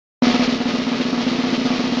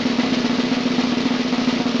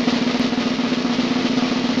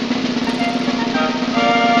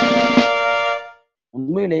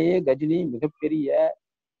உண்மையிலேயே கஜினி மிகப்பெரிய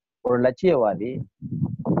ஒரு லட்சியவாதி.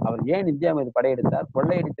 அவர் ஏன் இந்தியா மீது படையெடுத்தார்,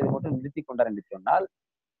 கொள்ளையடித்ததை மட்டும் நிறுத்தி கொண்டார் என்று சொன்னால்,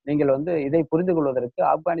 நீங்கள் இதை புரிந்து கொள்வதற்கு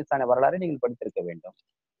ஆப்கானிஸ்தான வரலாறை நீங்கள் படித்திருக்க வேண்டும்.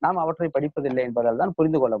 நாம் அவற்றை படிப்பதில்லை என்பதால் தான்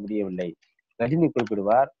புரிந்து கொள்ள முடியவில்லை. கஜினி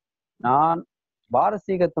குறிப்பிடுவார், நான்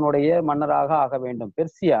பாரசீகத்தினுடைய மன்னராக ஆக வேண்டும்.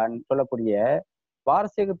 பெர்சியான் சொல்லக்கூடிய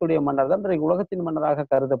பாரசீகத்துடைய மன்னர் தான் இன்றைக்கு உலகத்தின் மன்னராக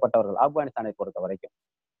கருதப்பட்டவர்கள் ஆப்கானிஸ்தானை பொறுத்த வரைக்கும்.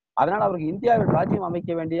 அதனால் அவருக்கு இந்தியாவில் ராஜ்யம்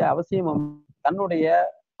அமைக்க வேண்டிய அவசியம் தன்னுடைய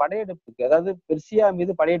படையெடுப்புக்கு, அதாவது பெர்சியா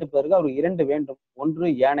மீது படையெடுப்பதற்கு அவருக்கு 2 வேண்டும். ஒன்று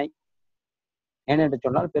யானை. ஏன் என்று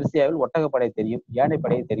சொன்னால் பெர்சியாவில் ஒட்டகப்படை தெரியும், யானை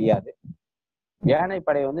படை தெரியாது. யானை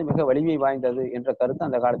படை மிக வலிமை வாய்ந்தது என்ற கருத்து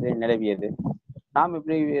அந்த காலத்திலே நிலவியது. நாம்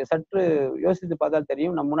இப்படி சற்று யோசித்து பார்த்தால்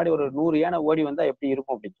தெரியும், நம்ம முன்னாடி ஒரு 100 யானை ஓடி வந்தா எப்படி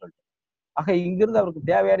இருக்கும் அப்படின்னு சொல்லிட்டு. ஆக இங்கிருந்து அவருக்கு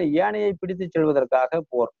தேவையான யானையை பிடித்து செல்வதற்காக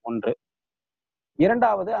போர் ஒன்று.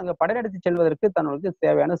 இரண்டாவது, அங்க படையெடுத்து செல்வதற்கு தனக்கு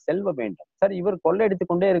தேவையான செல்வம் வேண்டும். சரி, இவர் கொள்ளையடித்துக்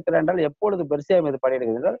கொண்டே இருக்கிறார் என்றால் எப்பொழுது பெர்சியா மீது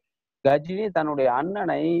படையெடுக்கிறார்? கஜினி தன்னுடைய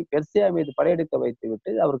அண்ணனை பெர்சியா மீது படையெடுக்க வைத்து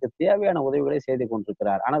விட்டு அவருக்கு தேவையான உதவிகளை செய்து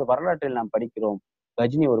கொண்டிருக்கிறார். ஆனால் வரலாற்றில் நாம் படிக்கிறோம்,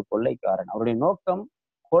 கஜினி ஒரு கொள்ளைக்காரன். அவருடைய நோக்கம்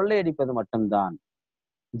கொள்ளையடிப்பது மட்டும்தான்.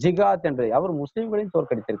 ஜிகாத் என்று அவர் முஸ்லிம்களையும்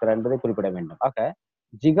தோற்கடித்திருக்கிறார் என்பதை குறிப்பிட வேண்டும். ஆக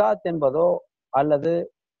ஜிகாத் என்பதோ அல்லது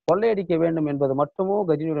கொள்ளையடிக்க வேண்டும் என்பது மட்டுமோ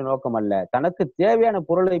கஜினியுடைய நோக்கம் அல்ல. தனக்கு தேவையான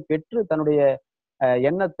பொருளை பெற்று தன்னுடைய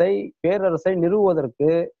எண்ணத்தை, பேரரசை நிறுவுவதற்கு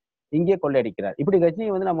இங்கே கொள்ளையடிக்கிறார். இப்படி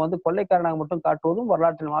கஜினியை நம்ம கொள்ளைக்காரனாக மட்டும் காட்டுவதும்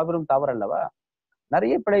வரலாற்றில் மாபெரும் தவறு அல்லவா?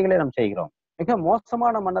 நிறைய பிழைகளை நாம் செய்கிறோம். மிக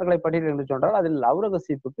மோசமான மன்னர்களை பட்டியல் என்று சொன்னால் அதில்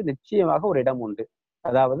அவுரங்கசீப்புக்கு நிச்சயமாக ஒரு இடம் உண்டு.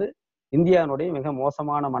 அதாவது இந்தியாவுடைய மிக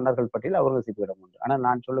மோசமான மன்னர்கள் பட்டியல் அவுரங்கசீப் இடம் உண்டு. ஆனால்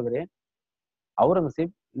நான் சொல்லுகிறேன்,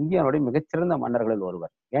 அவுரங்கசீப் இந்தியாவுடைய மிகச்சிறந்த மன்னர்களில்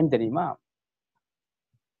ஒருவர். ஏன் தெரியுமா?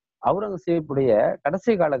 அவுரங்கசீப்புடைய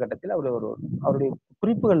கடைசி காலகட்டத்தில் அவருடைய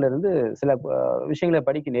குறிப்புகள்ல இருந்து சில விஷயங்களை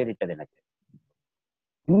படிக்க நேரிட்டது எனக்கு.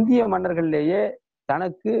 இந்திய மன்னர்களிலேயே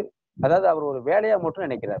தனக்கு, அதாவது அவர் ஒரு வேலையா மட்டும்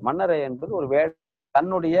நினைக்கிறார். மன்னர் என்பது ஒரு வேலை,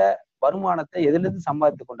 தன்னுடைய வருமானத்தை எதிலிருந்து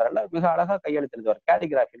சம்பாதித்துக் கொண்டார்கள் மிக அழகா கையெழுத்து எழுதுவார்.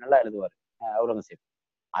 கேலிகிராஃபி நல்லா எழுதுவார் அவுரங்கசீப்.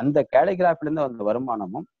 அந்த கேலிகிராஃபிலிருந்து வந்த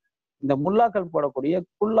வருமானமும் இந்த முல்லாக்கள் போடக்கூடிய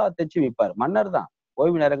குல்லா தைச்சு விற்பார். மன்னர் தான்,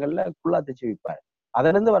 ஓய்வு நேரங்கள்ல குல்லா தைச்சு விற்பார்.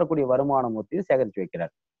 அதிலிருந்து வரக்கூடிய வருமானமூர்த்தியை சேகரித்து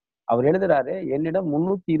வைக்கிறார். அவர் எழுதுறாரு, என்னிடம்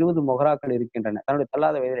 320 மொகராக்கள் இருக்கின்றன. தன்னுடைய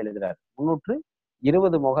தள்ளாத வயதில் எழுதுறாரு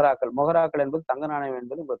 320 மொகராக்கள். மொகராக்கள் என்பது தங்க நாணயம்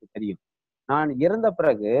என்பது உங்களுக்கு தெரியும். நான் இறந்த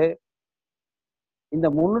பிறகு இந்த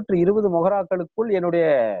 320 மொகராக்களுக்குள் என்னுடைய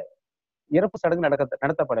இறப்பு சடங்கு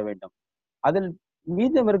நடத்தப்பட வேண்டும். அதில்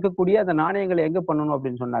மீதம் இருக்கக்கூடிய அந்த நாணயங்களை எங்க பண்ணணும்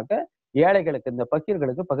அப்படின்னு சொன்னாக்க, ஏழைகளுக்கு, இந்த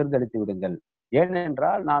பக்கீர்களுக்கு பகிர்ந்தளித்து விடுங்கள்.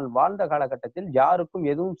 ஏனென்றால் நான் வாழ்ந்த காலகட்டத்தில் யாருக்கும்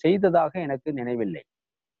எதுவும் செய்ததாக எனக்கு நினைவில்லை.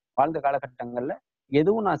 வாழ்ந்த காலகட்டங்கள்ல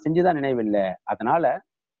எதுவும் நான் செஞ்சுதான் நினைவில்லை. அதனால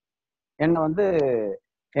என்ன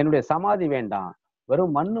என்னுடைய சமாதி வேண்டாம்,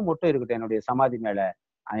 வெறும் மண்ணு மட்டும் இருக்கட்டும் என்னுடைய சமாதி மேல.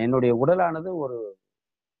 என்னுடைய உடலானது ஒரு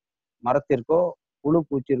மரத்திற்கோ புழு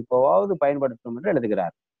பூச்சிற்கோவாவது பயன்படுத்தும் என்று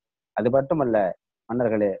எழுதுகிறார். அது மட்டுமல்ல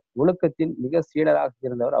மன்னர்களே, ஒழுக்கத்தின் மிக சீடராக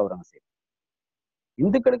இருந்தவர் அவுரங்கசீப்.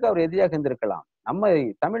 இந்துக்களுக்கு அவர் எதிரியாக இருந்திருக்கலாம். நம்ம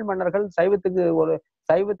தமிழ் மன்னர்கள்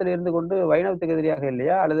சைவத்தில் இருந்து கொண்டு வைணவத்துக்கு எதிரியாக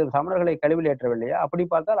இல்லையா, அல்லது சமணர்களை கழிவில் ஏற்றவில்லையா? அப்படி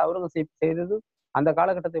பார்த்தால் அவுரங்கசீப் செய்தது அந்த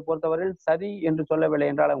காலகட்டத்தை பொறுத்தவரையில் சரி என்று சொல்லவில்லை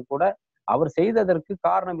என்றாலும் கூட அவர் செய்ததற்கு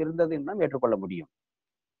காரணம் இருந்தது என்று நாம் ஏற்றுக்கொள்ள முடியும்.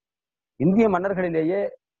 இந்திய மன்னர்களிலேயே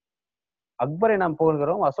அக்பரை நாம்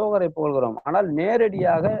புகழ்கிறோம், அசோகரை புகழ்கிறோம். ஆனால்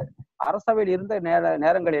நேரடியாக அரசவையில் இருந்த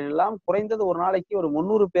நேரங்களில் எல்லாம் குறைந்தது ஒரு நாளைக்கு ஒரு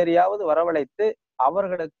 300 பேரையாவது வரவழைத்து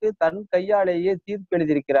அவர்களுக்கு தன் கையாலேயே தீர்ப்பு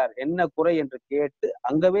எழுதியிருக்கிறார். என்ன குறை என்று கேட்டு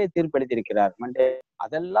அங்கவே தீர்ப்பு எழுதியிருக்கிறார்.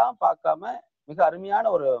 அதெல்லாம் பார்க்காம மிக அருமையான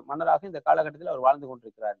ஒரு மன்னராக இந்த காலகட்டத்தில் அவர் வாழ்ந்து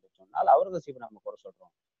கொண்டிருக்கிறார் என்று சொன்னால் அவுரங்கசீப் நம்ம குறை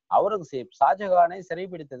சொல்றோம். அவுரங்கசீப் ஷாஜகானை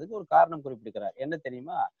சிறைப்பிடித்ததுக்கு ஒரு காரணம் குறிப்பிடுகிறார். என்ன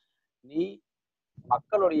தெரியுமா? நீ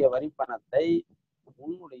மக்களுடைய வரி பணத்தை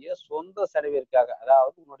உன்னுடைய சொந்த செலவிற்காக,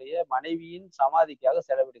 அதாவது உன்னுடைய மனைவியின் சமாதிக்காக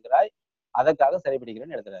செலவிடுகிறாய், அதற்காக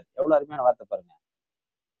சிறைப்பிடிக்கிறேன்னு எழுதுறாரு. எவ்வளவு அருமையான வார்த்தை பாருங்க.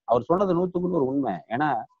 அவர் சொன்னது 100க்கு 100 உண்மை. ஏன்னா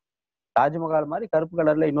தாஜ்மஹால் மாதிரி கருப்பு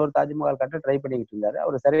கலர்ல இன்னொரு தாஜ்மஹால் கட்ட ட்ரை பண்ணிக்கிட்டு இருந்தாரு.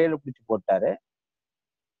 அவர் சிறையில பிடிச்சு போட்டாரு.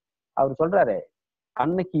 அவர் சொல்றாரு,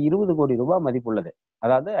 அன்னைக்கு 20 கோடி ரூபாய் மதிப்புள்ளது.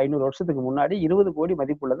 அதாவது 500 வருஷத்துக்கு முன்னாடி 20 கோடி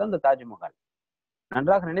மதிப்புள்ளது அந்த தாஜ்மஹால்.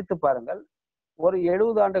 நன்றாக நினைத்து பாருங்கள். ஒரு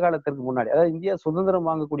 70 ஆண்டு காலத்திற்கு முன்னாடி, அதாவது இந்தியா சுதந்திரம்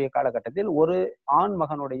வாங்கக்கூடிய காலகட்டத்தில் ஒரு ஆண்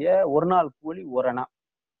மகனுடைய ஒரு நாள் கூலி 1 அணா.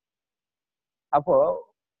 அப்போ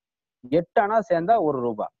 8 அணா சேர்ந்தா 1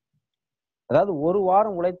 ரூபாய். அதாவது ஒரு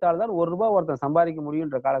வாரம் உழைத்தால்தான் 1 ரூபாய் ஒருத்தன் சம்பாதிக்க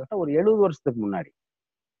முடியுன்ற காலகட்டம் ஒரு 70 வருஷத்துக்கு முன்னாடி.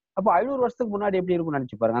 அப்போ 500 வருஷத்துக்கு முன்னாடி எப்படி இருக்கும்னு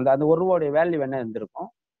நினைச்சு பாருங்க. அந்த 1 ரூபாயோட வேல்யூ என்ன இருந்திருக்கும்?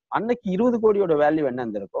 அன்னைக்கு 20 கோடியோட வேல்யூ என்ன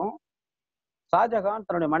இருந்திருக்கும்? ஷாஜகான்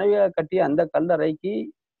தன்னுடைய மனைவியை கட்டிய அந்த கல்லறைக்கு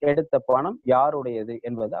எடுத்த பணம் யாருடையது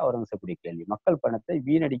என்பது அவுரங்கசீப்புடைய கேள்வி. மக்கள் பணத்தை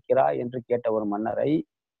வீணடிக்கிறாய் என்று கேட்ட ஒரு மன்னரை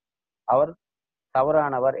அவர்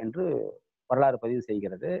தவறானவர் என்று வரலாறு பதிவு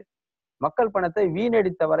செய்கிறது. மக்கள் பணத்தை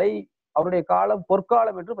வீணடித்தவரை அவருடைய காலம்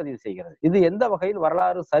பொற்காலம் என்று பதிவு செய்கிறது. இது எந்த வகையில்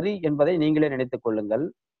வரலாறு சரி என்பதை நீங்களே நினைத்துக் கொள்ளுங்கள்.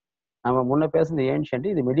 நம்ம முன்ன பேசுன ஏன்ஷியன்ட்,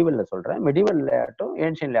 இது மெடிவல்ல சொல்றேன். மெடிவல்ல ஆகட்டும்,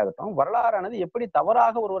 ஏன்ஷியன்ல ஆகட்டும், வரலாறானது எப்படி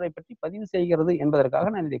தவறாக ஒருவரை பற்றி பதிவு செய்கிறது என்பதற்காக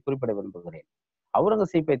நான் இதை குறிப்பிட விரும்புகிறேன்.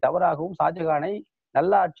 அவுரங்கசீப்பை தவறாகவும் ஷாஜகானை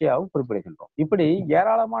நல்ல ஆட்சியாகவும் குறிப்பிடுகின்றோம். இப்படி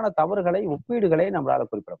ஏராளமான தவறுகளை, ஒப்பீடுகளை நம்மளால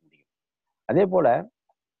குறிப்பிட முடியும். அதே போல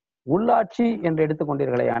உள்ளாட்சி என்று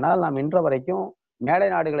எடுத்துக்கொண்டீர்களே ஆனால், நாம் இன்ற வரைக்கும் மேலை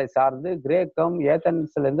நாடுகளை சார்ந்து கிரேக்கம்,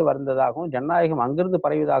 ஏதென்ஸ்ல இருந்து வந்ததாகவும் ஜனநாயகம் அங்கிருந்து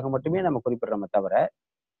பரவியதாக மட்டுமே நம்ம குறிப்பிடுறோமே தவிர,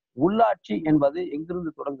 உள்ளாட்சி என்பது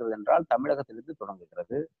எங்கிருந்து தொடங்குகிறது என்றால் தமிழகத்திலிருந்து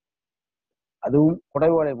தொடங்குகிறது. அதுவும்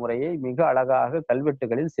குடைவோலை முறையை மிக அழகாக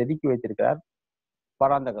கல்வெட்டுகளில் செதுக்கி வைத்திருக்கிறார்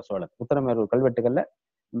பராந்தக சோழர். உத்தரமேரூர் கல்வெட்டுகள்ல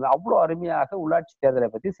அவ்வளவு அருமையாக உள்ளாட்சி தேர்தலை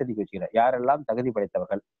பற்றி செதுக்கி வச்சுக்கிறார். யாரெல்லாம் தகுதி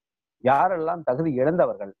படைத்தவர்கள், யாரெல்லாம் தகுதி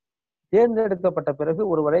இழந்தவர்கள், தேர்ந்தெடுக்கப்பட்ட பிறகு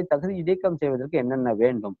ஒருவரை தகுதி நீக்கம் செய்வதற்கு என்னென்ன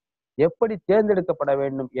வேண்டும், எப்படி தேர்ந்தெடுக்கப்பட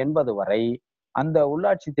வேண்டும் என்பது வரை அந்த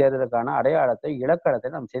உள்ளாட்சி தேர்தலுக்கான அடையாளத்தை,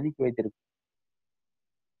 இலக்கணத்தை நாம் செதுக்கி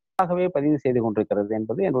வைத்திருக்கவே பதிவு செய்து கொண்டிருக்கிறது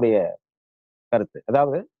என்பது என்னுடைய கருத்து.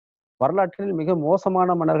 அதாவது வரலாற்றில் மிக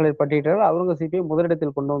மோசமான மன்னர்களை பட்டியலிட்டால் அவுரங்கசீப்பை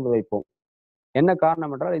முதலிடத்தில் கொண்டு வந்து வைப்போம். என்ன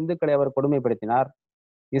காரணம் என்றால், இந்துக்களை அவர் கொடுமைப்படுத்தினார்,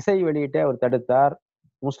 இசை வெளியீட்டை அவர் தடுத்தார்,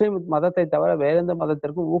 முஸ்லிம் மதத்தை தவிர வேற எந்த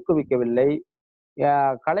மதத்திற்கும் ஊக்குவிக்கவில்லை,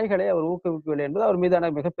 கலைகளை அவர் ஊக்குவிக்கவில்லை என்பது அவர் மீதான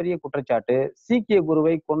மிகப்பெரிய குற்றச்சாட்டு. சீக்கிய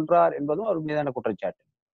குருவை கொன்றார் என்பதும் அவர் மீதான குற்றச்சாட்டு.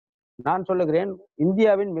 நான் சொல்லுகிறேன்,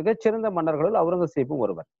 இந்தியாவின் மிகச்சிறந்த மன்னர்களுள் அவுரங்கசீப்பும்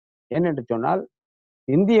ஒருவர். ஏனென்று சொன்னால்,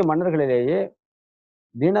 இந்திய மன்னர்களிலேயே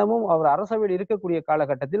தினமும் அவர் அரசவையில் இருக்கக்கூடிய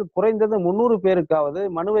காலகட்டத்தில் குறைந்தது 300 பேருக்காவது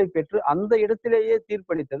மனுவை பெற்று அந்த இடத்திலேயே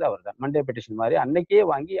தீர்ப்பளித்தது அவர்தான். மண்டே பெட்டிஷன் மாதிரி அன்னைக்கே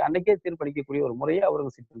வாங்கி அன்னைக்கே தீர்ப்பளிக்கக்கூடிய ஒரு முறையை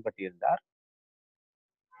அவுரங்கசீப் பின்பற்றியிருந்தார்.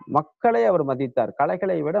 மக்களை அவர் மதித்தார்,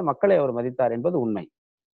 கலைகளை விட மக்களை அவர் மதித்தார் என்பது உண்மை.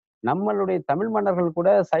 நம்மளுடைய தமிழ் மன்னர்கள் கூட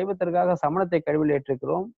சைவத்திற்காக சமணத்தை கழுவில்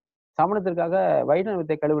ஏற்றிருக்கிறோம், சமணத்திற்காக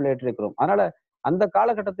வைணவத்தை கழுவில் ஏற்றிருக்கிறோம். அதனால அந்த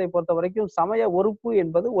காலகட்டத்தை பொறுத்த வரைக்கும் சமய ஒறுப்பு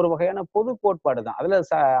என்பது ஒரு வகையான பொது கோட்பாடு தான். அதுல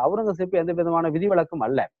அவுரங்கசீப் எந்த விதமான விதிவிலக்கும்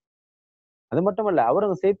அல்ல. அது மட்டுமல்ல,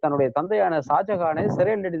 அவுரங்கசீப் தன்னுடைய தந்தையான ஷாஜகானை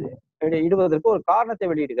சிறையில் இடுவதற்கு ஒரு காரணத்தை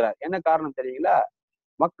வெளியிடுகிறார். என்ன காரணம் தெரியுங்களா?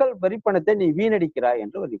 மக்கள் வரிப்பணத்தை நீ வீணடிக்கிறாய்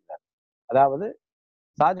என்று வெளியிடுகிறார். அதாவது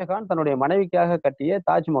ஷாஜகான் தன்னுடைய மனைவிக்காக கட்டிய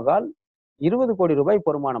தாஜ்மஹால் 20 கோடி ரூபாய்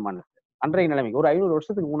பொறுமானமானது. அன்றைய நிலைமைக்கு ஒரு 500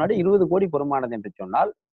 வருஷத்துக்கு முன்னாடி 20 கோடி பொறுமானது என்று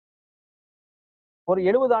சொன்னால், ஒரு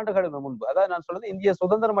 70 ஆண்டுகளுக்கு முன்பு, அதாவது நான் சொல்றது இந்திய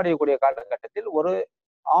சுதந்திரம் அடையக்கூடிய காலகட்டத்தில் ஒரு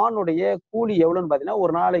ஆணுடைய கூலி எவ்வளவுன்னு பாத்தீங்கன்னா,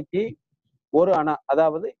 ஒரு நாளைக்கு 1 அணா,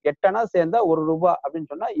 அதாவது 8 அணா சேர்ந்தா 1 ரூபாய்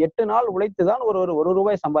அப்படின்னு சொன்னா 8 நாள் உழைத்துதான் ஒரு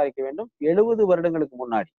ரூபாய் சம்பாதிக்க வேண்டும் 70 வருடங்களுக்கு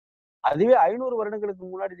முன்னாடி. அதுவே 500 வருடங்களுக்கு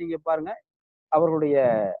முன்னாடி நீங்க பாருங்க, அவர்களுடைய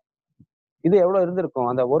இது எவ்வளவு இருந்திருக்கும்,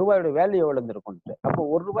 அந்த 1 ரூபாயோட வேல்யூ எவ்வளவு இருந்திருக்கும். அப்போ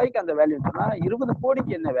 1 ரூபாய்க்கு அந்த வேல்யூ சொன்னா 20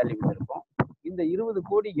 கோடிக்கு என்ன வேல்யூ இருந்திருக்கும்? இந்த 20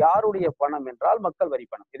 கோடி யாருடைய பணம் என்றால் மக்கள் வரி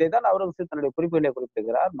பணம். இதைதான் அவுரங்கசீப் தன்னுடைய குறிப்புகளை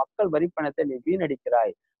குறிப்பிடுகிறார். மக்கள் வரி பணத்தை நீ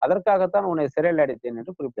வீணடிக்கிறாய், அதற்காகத்தான் உன்னை சிறையில் அடைத்தேன்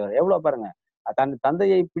என்று குறிப்பிடுகிறார். எவ்வளவு பாருங்க, தன்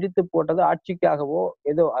தந்தையை பிடித்து போட்டது ஆட்சிக்காகவோ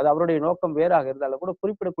ஏதோ அது அவருடைய நோக்கம் வேறாக இருந்தாலும் கூட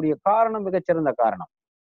குறிப்பிடக்கூடிய காரணம் மிகச்சிறந்த காரணம்.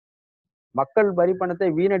 மக்கள் வரி பணத்தை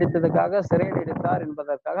வீணடித்ததுக்காக சிறையில் எடுத்தார்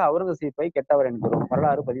என்பதற்காக அவுரங்கசீப்பை கெட்டவர் என்கிறோம்,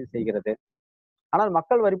 வரலாறு பதிவு செய்கிறது. ஆனால்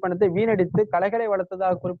மக்கள் வரி பணத்தை வீணடித்து கலைகளை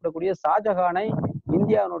வளர்த்ததாக குறிப்பிடக்கூடிய ஷாஜகானை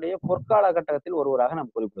இந்தியாவுடைய பொற்கால கட்டத்தில் ஒருவராக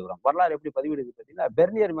நாம் குறிப்பிடுகிறோம். வரலாறு எப்படி பதிவிடுது பார்த்தீங்கன்னா,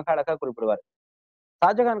 பெர்னியர் மிக அழகாக குறிப்பிடுவார்.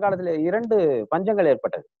 ஷாஜகான் காலத்தில் 2 பஞ்சங்கள்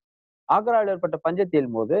ஏற்பட்டது. ஆக்ராவில் ஏற்பட்ட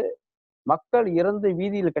பஞ்சத்தின் போது மக்கள் இறந்து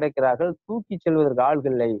வீதியில் கிடக்கிறார்கள், தூக்கி செல்வதற்கு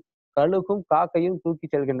ஆள்கள் இல்லை, கழுகும் காக்கையும் தூக்கி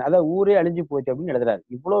செல்கின்றன, அதாவது ஊரே அழிஞ்சு போச்சு அப்படின்னு எழுதுறாரு.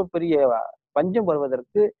 இவ்வளவு பெரிய பஞ்சம்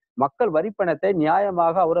வருவதற்கு மக்கள் வரிப்பணத்தை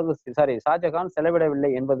நியாயமாக ஷாஜகான் செலவிடவில்லை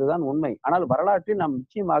என்பதுதான் உண்மை. ஆனால் வரலாற்றில் நாம்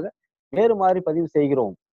நிச்சயமாக வேறு மாதிரி பதிவு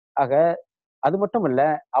செய்கிறோம். ஆக அது மட்டுமல்ல,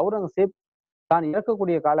 அவுரங்கசீப் தான்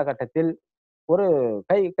இறக்கக்கூடிய காலகட்டத்தில் ஒரு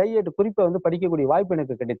கையேட்டு குறிப்பை படிக்கக்கூடிய வாய்ப்பு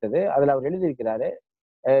எனக்கு கிடைத்தது. அதுல அவர் எழுதியிருக்கிறாரு,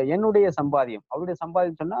 என்னுடைய சம்பாதியம். அவருடைய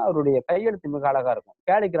சம்பாதியம் சொன்னா அவருடைய கையெழுத்து மிக அழகா இருக்கும்.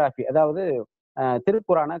 கேலிகிராஃபி, அதாவது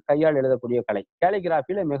திருக்குறான கையால் எழுதக்கூடிய கலை.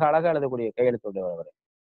 கேலிகிராஃபியில மிக அழகா எழுதக்கூடிய கையெழுத்துடையவர்.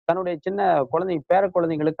 தன்னுடைய சின்ன பேர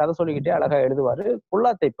குழந்தைங்களுக்கு கதை சொல்லிக்கிட்டே அழகா எழுதுவாரு,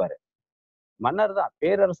 புல்லா தைப்பாரு. மன்னர் தான்,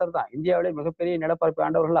 பேரரசர் தான், இந்தியாவிலே மிகப்பெரிய நிலப்பரப்பு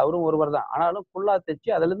ஆண்டவர்கள் அவரும் ஒருவர் தான். ஆனாலும் புல்லா தைச்சு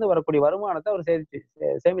அதுல இருந்து வரக்கூடிய வருமானத்தை அவர்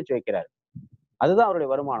சேமிச்சு வைக்கிறார். அதுதான் அவருடைய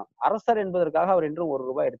வருமானம். அரசர் என்பதற்காக அவர் என்றும் 1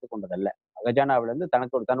 ரூபாய் எடுத்துக்கொண்டதல்ல. கஜானாவிலிருந்து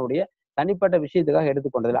தன்னுடைய தனிப்பட்ட விஷயத்துக்காக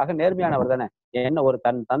எடுத்துக்கொண்டதில். ஆக நேர்மையானவர் தானே. என்ன ஒரு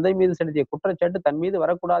தன் தந்தை மீது செலுத்திய குற்றச்சாட்டு தன் மீது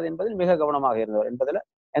வரக்கூடாது என்பதில் மிக கவனமாக இருந்தவர் என்பதில்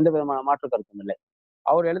எந்த விதமான மாற்று கருத்தும் இல்லை.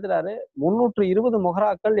 அவர் எழுதுறாரு, 320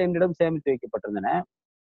 மொஹராக்கள் என்னிடம் சேமித்து வைக்கப்பட்டிருந்தன.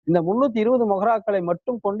 இந்த 320 மொஹராக்களை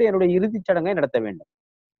மட்டும் கொண்டு என்னுடைய இறுதிச் சடங்கை நடத்த வேண்டும்.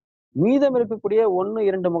 மீதம் இருக்கக்கூடிய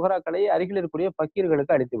 1-2 மொஹராக்களை அருகில் இருக்கக்கூடிய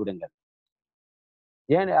பக்கீர்களுக்கு அளித்து விடுங்கள்.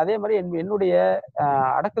 அதே மாதிரி என்னுடைய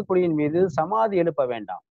அடக்கக்குழியின் மீது சமாதி எழுப்ப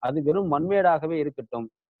வேண்டாம், அது வெறும் மண்மேடாகவே இருக்கட்டும்.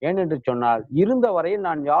 ஏனென்று சொன்னால் இருந்த வரையில்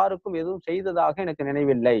நான் யாருக்கும் எதுவும் செய்ததாக எனக்கு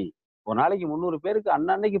நினைவில்லை. ஒரு நாளைக்கு 300 பேருக்கு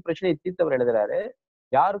அன்னன்னைக்கு பிரச்சனையை தீர்த்தவர் எழுதுறாரு.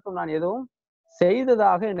 யாருக்கும் நான் எதுவும்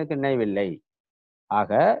செய்ததாக எனக்கு நினைவில்லை.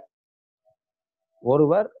 ஆக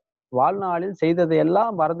ஒருவர் வாழ்நாளில்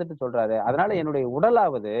செய்ததையெல்லாம் மறந்துட்டு சொல்றாரு. அதனால என்னுடைய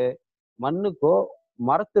உடலாவது மண்ணுக்கோ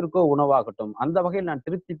மரத்திற்கோ உணவாகட்டும். அந்த வகையில் நான்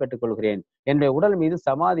திருப்தி பெற்றுக் கொள்கிறேன். என்னுடைய உடல் மீது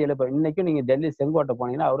சமாதி எழுப்ப இன்னைக்கும் நீங்க டெல்லி செங்கோட்டை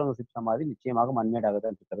போனீங்கன்னா அவுரங்கசீப் சமாதி நிச்சயமாக மண்மேடாக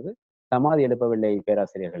தான் இருக்கிறது. சமாதி எழுப்பவில்லை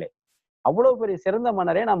பேராசிரியர்களே. அவ்வளவு பெரிய சிறந்த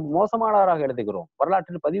மன்னரை நாம் மோசமானவராக எழுதுகிறோம்.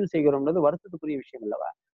 வரலாற்றில் பதிவு செய்கிறோம்ன்றது வருத்தத்துக்குரிய விஷயம் அல்லவா?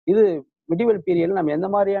 இது மிடிவல் பீரியட்ல நம்ம எந்த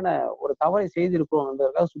மாதிரியான ஒரு தவறை செய்திருக்கிறோம்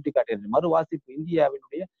என்பதற்காக சுட்டிக்காட்டுகிறது. மறுவாசிப்பு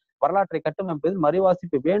இந்தியாவினுடைய வரலாற்றை கட்டமைப்பதில்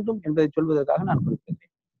மறுவாசிப்பு வேண்டும் என்பதை சொல்வதற்காக நான்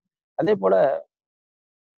குறிப்பிட்டேன். அதே போல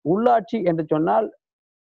உள்ளாட்சி என்று சொன்னால்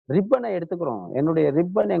ரிப்பனை எடுத்துக்கிறோம். என்னுடைய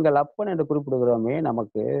ரிப்பன் எங்கள் அப்பன் என்று குறிப்பிடுகிறோமே,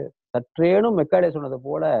 நமக்கு சற்றேனும் மெக்காலே சொன்னது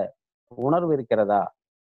போல உணர்வு இருக்கிறதா?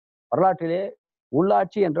 வரலாற்றிலே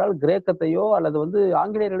உள்ளாட்சி என்றால் கிரேக்கத்தையோ அல்லது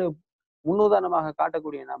ஆங்கிலேயர்களை முன்னுதாரணமாக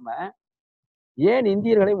காட்டக்கூடிய நம்ம ஏன்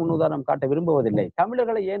இந்தியர்களை முன்னுதாரணம் காட்ட விரும்புவதில்லை?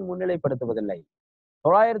 தமிழர்களை ஏன் முன்னிலைப்படுத்துவதில்லை?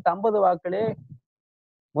 950 வாக்கிலே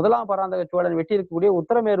முதலாம் பராந்தக சோழன் வெட்டியிருக்கக்கூடிய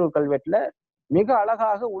உத்தரமேரூர் கல்வெட்டுல மிக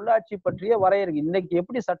அழகாக உள்ளாட்சி பற்றிய வரையறை. இன்னைக்கு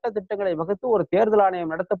எப்படி சட்ட திட்டங்களை வகுத்து ஒரு தேர்தல்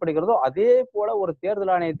ஆணையம் நடத்தப்படுகிறதோ அதே போல ஒரு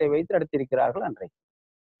தேர்தல் ஆணையத்தை வைத்து நடத்தியிருக்கிறார்கள் அன்றைக்கு.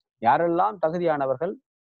 யாரெல்லாம் தகுதியானவர்கள்,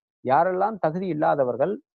 யாரெல்லாம் தகுதி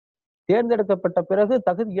இல்லாதவர்கள், தேர்ந்தெடுக்கப்பட்ட பிறகு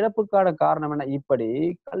தகுதி இழப்புக்கான காரணம் என்ன, இப்படி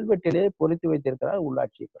கல்வெட்டிலே பொறித்து வைத்திருக்கிறார்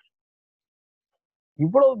உள்ளாட்சியை பற்றி.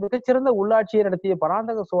 இவ்வளவு மிகச்சிறந்த உள்ளாட்சியை நடத்திய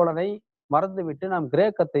பராந்தக சோழனை மறந்துவிட்டு நாம்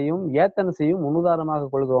கிரேக்கத்தையும் ஏத்தன்ஸையும் முன்னுதாரணமாக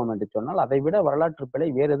கொள்கிறோம் என்று சொன்னால் அதை விட வரலாற்று பிழை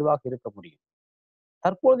வேறு எதுவாக இருக்க முடியும்?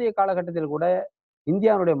 தற்போதைய காலகட்டத்தில் கூட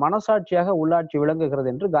இந்தியாவுடைய மனசாட்சியாக உள்ளாட்சி விளங்குகிறது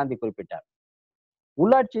என்று காந்தி குறிப்பிட்டார்.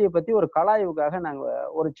 உள்ளாட்சியை பத்தி ஒரு கலாய்வுக்காக நாங்க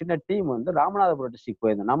ஒரு சின்ன டீம் ராமநாதபுரம் டிஸ்ட்ரிக்ட்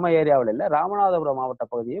போயிருந்தோம். நம்ம ஏரியாவில் இல்ல, ராமநாதபுரம் மாவட்ட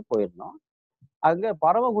பகுதியே போயிருந்தோம். அங்க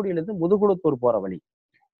பரமக்குடியிலிருந்து முதுகுளத்தூர் போற வழி,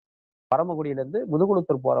 பரமக்குடியிலிருந்து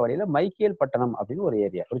முதுகுளத்தூர் போற வழியில மைக்கேல் பட்டணம் அப்படின்னு ஒரு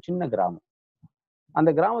ஏரியா, ஒரு சின்ன கிராமம். அந்த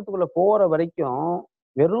கிராமத்துக்குள்ள போற வரைக்கும்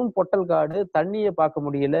வெறும் பொட்டல் காடு, தண்ணியை பார்க்க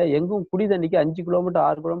முடியல. எங்கும் குடி தண்ணிக்கு 5 கிலோமீட்டர்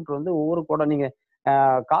 6 கிலோமீட்டர் ஊரு கூட நீங்க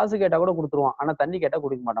காசு கேட்டா கூட கொடுத்துருவான். ஆனா தண்ணி கேட்டா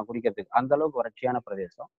குடிக்க மாட்டான் குடிக்கிறதுக்கு. அந்த அளவுக்கு வறட்சியான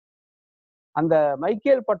பிரதேசம். அந்த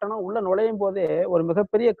மைக்கேல் பட்டணம் உள்ள நுழையும் போதே ஒரு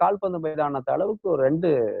மிகப்பெரிய கால்பந்து மைதானத்து அளவுக்கு ஒரு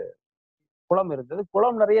 2 குளம் இருந்தது.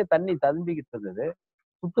 குளம் நிறைய தண்ணி ததும்பிக்கிட்டு இருந்தது.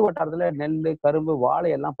 சுத்து வட்டாரத்துல நெல்லு, கரும்பு,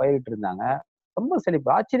 வாழை எல்லாம் பயிரிட்டு இருந்தாங்க. ரொம்ப செழிப்பு.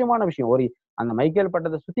 ஆச்சரியமான விஷயம். அந்த மைக்கேல்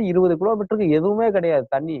பட்டத்தை சுத்தி 20 கிலோமீட்டருக்கு எதுவுமே கிடையாது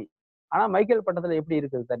தண்ணி. ஆனா மைக்கேல் பட்டத்துல எப்படி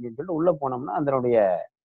இருக்குது தண்ணின்னு சொல்லிட்டு உள்ள போனோம்னா அதனுடைய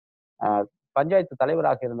பஞ்சாயத்து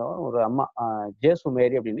தலைவராக இருந்தவங்க ஒரு அம்மா, ஜேசு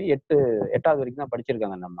மேரி அப்படின்னு 8வது வரைக்கும் தான்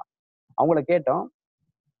படிச்சிருக்காங்க அந்த அம்மா. அவங்கள கேட்டோம்,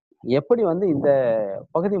 எப்படி இந்த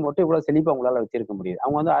பகுதி மட்டும் இவ்வளவு செழிப்பா அவங்களால வச்சிருக்க முடியுது?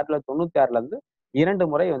 அவங்க 1996ல இருந்து 2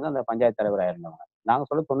 முறை அந்த பஞ்சாயத்து தலைவராக இருந்தவங்க. நாங்க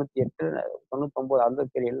சொல்ல 98, 99 அந்த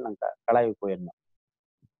பீரியட்ல நாங்க கலாய்வு போயிருந்தோம்.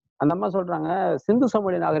 அந்த அம்மா சொல்றாங்க, சிந்து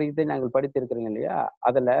சமவெளி நாகரிகத்தை நாங்கள் படித்திருக்கிறீங்க இல்லையா,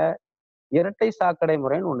 அதுல இரட்டை சாக்கடை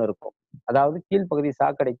முறைன்னு ஒண்ணு இருக்கும். அதாவது கீழ்ப்பகுதி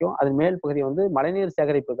சாக்கடைக்கும் அது மேல் பகுதி மழைநீர்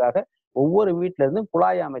சேகரிப்புக்காக ஒவ்வொரு வீட்டுல இருந்தும்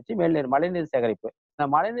குழாய் அமைச்சு மழைநீர் சேகரிப்பு. இந்த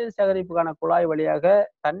மழைநீர் சேகரிப்புக்கான குழாய் வழியாக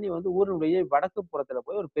தண்ணி ஊரினுடைய வடக்கு புறத்துல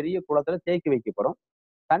போய் ஒரு பெரிய குளத்துல தேக்கி வைக்கப்படும்.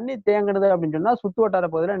 தண்ணி தேங்குனது அப்படின்னு சொன்னா சுத்து வட்டார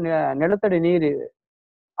பகுதியில நிலத்தடி நீர்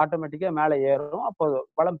ஆட்டோமேட்டிக்கா மேல ஏறும். அப்போ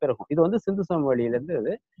வளம் பெருகும். இது சிந்து சமவெளியில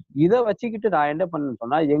இருந்து இதை வச்சுக்கிட்டு நான் என்ன பண்ணேன்னு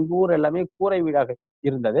சொன்னா, எங்க ஊர் எல்லாமே கூரை வீடாக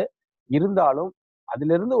இருந்தது. இருந்தாலும்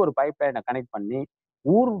அதுல இருந்து ஒரு பைப் லைனை கனெக்ட் பண்ணி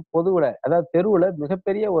ஊர் பொதுவுல, அதாவது தெருவுல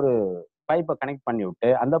மிகப்பெரிய ஒரு பைப்பை கனெக்ட் பண்ணி விட்டு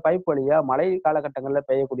அந்த பைப் வழியா மழை காலகட்டங்கள்ல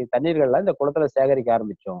பெய்யக்கூடிய தண்ணீர்கள்லாம் இந்த குளத்துல சேகரிக்க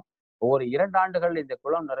ஆரம்பிச்சோம். ஒவ்வொரு 2 ஆண்டுகள் இந்த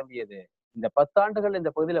குளம் நிரம்பியது. இந்த 10 ஆண்டுகள் இந்த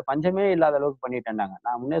பகுதியில பஞ்சமே இல்லாத அளவுக்கு பண்ணிட்டேன்னாங்க.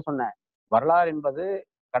 நான் முன்னே சொன்னேன், வரலாறு என்பது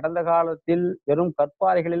கடந்த காலத்தில் வெறும்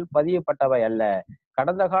கற்பாறைகளில் பதியப்பட்டவை அல்ல.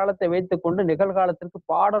 கடந்த காலத்தை வைத்துக் கொண்டு நிகழ்காலத்திற்கு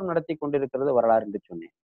பாடம் நடத்தி கொண்டிருக்கிறது வரலாறு என்று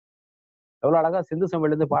சொன்னேன். எவ்வளவு அழகா சிந்து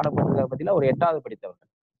சமவெளியிலிருந்து பாடப்பட்டிருக்க பத்தியில ஒரு 8வது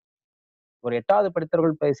படித்தவர்கள், ஒரு 8வது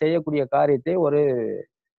படித்தவர்கள் செய்யக்கூடிய காரியத்தை ஒரு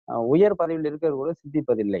உயர் பதவியில் இருக்கிற கூட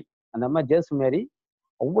சிந்திப்பதில்லை. அந்த அம்மா ஜேசு மேரி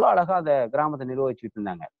அவ்வளவு அழகா அந்த கிராமத்தை நிர்வகிச்சுட்டு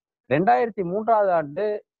இருந்தாங்க. 2003வது ஆண்டு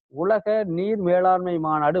உலக நீர் மேலாண்மை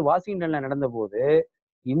மாநாடு வாஷிங்டன்ல நடந்த போது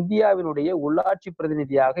இந்தியாவினுடைய உள்ளாட்சி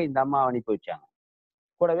பிரதிநிதியாக இந்த அம்மா அனுப்பி வச்சாங்க.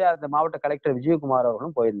 கூடவே அந்த மாவட்ட கலெக்டர் விஜயகுமார்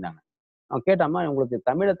அவர்களும் போயிருந்தாங்க. அவன் கேட்டாம்மா, உங்களுக்கு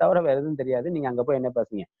தமிழை தவிர வேற எதுவும் தெரியாது, நீங்க அங்க போய் என்ன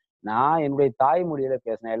பேசுங்க? நான் என்னுடைய தாய்மொழியில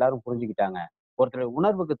பேசினேன், எல்லாரும் புரிஞ்சுக்கிட்டாங்க. ஒருத்தர்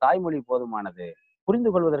உணர்வுக்கு தாய்மொழி போதுமானது, புரிந்து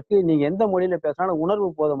கொள்வதற்கு நீங்க எந்த மொழியில பேசினாலும் உணர்வு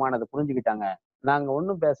போதுமானது, புரிஞ்சுக்கிட்டாங்க. நாங்க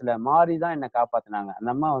ஒன்றும் பேசல, மாறி தான் என்னை காப்பாத்தினாங்க.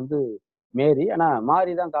 அந்த அம்மா மேரி, ஆனா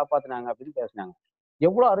மாறி தான் காப்பாத்தினாங்க அப்படின்னு பேசினாங்க.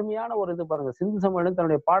 எவ்வளவு அருமையான ஒரு இது பாருங்க. சிந்து சமவெளி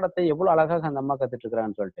தன்னுடைய பாடத்தை எவ்வளவு அழகாக அந்த அம்மா கத்துட்டு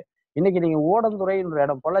இருக்கிறான்னு சொல்லிட்டு. இன்னைக்கு நீங்க ஓடந்துறைன்ற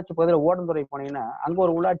இடம், பொள்ளாச்சி பகுதியில ஓடந்துறை போனீங்கன்னா அங்க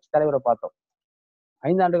ஒரு உள்ளாட்சி தலைவரை பார்த்தோம்.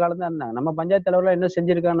 5 ஆண்டு காலம் தான் இருந்தாங்க. நம்ம பஞ்சாயத்து தலைவர்லாம் என்ன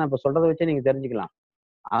செஞ்சிருக்காங்கன்னு நான் இப்ப சொல்றதை வச்சே நீங்க தெரிஞ்சுக்கலாம்.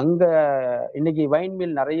 அங்க இன்னைக்கு வைன்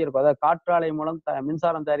மில் நிறைய இருக்கும். அதாவது காற்றாலை மூலம்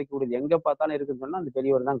மின்சாரம் தயாரிக்கக்கூடியது எங்க பார்த்தாலும் இருக்குன்னு சொன்னா அந்த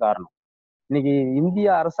பெரியவர் தான் காரணம். இன்னைக்கு இந்திய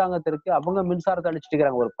அரசாங்கத்திற்கு அவங்க மின்சாரத்தை அளிச்சுட்டு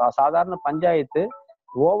இருக்கிறாங்க. ஒரு சாதாரண பஞ்சாயத்து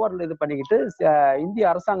ஓவர் இது பண்ணிக்கிட்டு இந்திய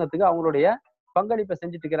அரசாங்கத்துக்கு அவங்களுடைய பங்களிப்பை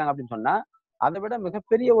செஞ்சுட்டு இருக்கிறாங்க அப்படின்னு சொன்னா, அதை விட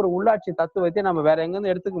மிகப்பெரிய ஒரு உள்ளாட்சி தத்துவத்தை நம்ம வேற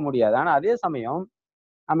எங்கிருந்து எடுத்துக்க முடியாது. ஆனா அதே சமயம்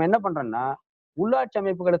நம்ம என்ன பண்றோம்னா, உள்ளாட்சி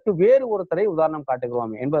அமைப்புகளுக்கு வேறு ஒருத்தரை உதாரணம்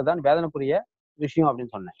காட்டுகிறோம் என்பதுதான் வேதனைக்குரிய விஷயம்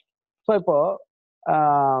அப்படின்னு சொன்னேன். ஸோ இப்போ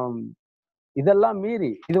ஆஹ் இதெல்லாம் மீறி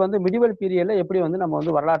இது வந்து மிடிவல் பீரியட்ல எப்படி வந்து நம்ம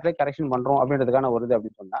வந்து வரலாற்றை கரெக்ஷன் பண்றோம் அப்படின்றதுக்கான ஒரு இது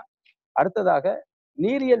அப்படின்னு சொன்னா, அடுத்ததாக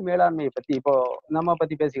நீரியல் மேலாண்மையை பத்தி இப்போ நம்ம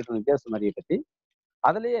பத்தி பேசிக்கிட்டு இருந்தோம், தேசுமரியை பத்தி.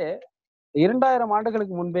 அதுலயே 2000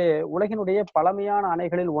 ஆண்டுகளுக்கு முன்பே உலகினுடைய பழமையான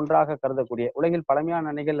அணைகளில் ஒன்றாக கருதக்கூடிய உலகில்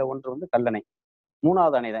பழமையான அணைகள்ல ஒன்று வந்து கல்லணை.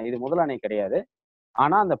 3வது அணை தான், இது முதல் அணை கிடையாது.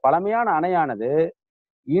 ஆனா அந்த பழமையான அணையானது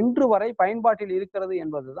இன்று வரை பயன்பாட்டில் இருக்கிறது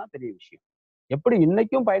என்பதுதான் பெரிய விஷயம். எப்படி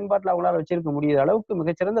இன்னைக்கும் பயன்பாட்டில் அவங்களால வச்சிருக்க முடியாத அளவுக்கு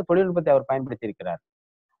மிகச்சிறந்த தொழில்நுட்பத்தை அவர் பயன்படுத்தி இருக்கிறார்.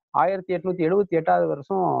 1878வது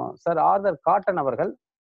வருஷம் சர் ஆர்தர் காட்டன் அவர்கள்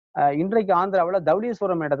இன்றைக்கு ஆந்திராவில்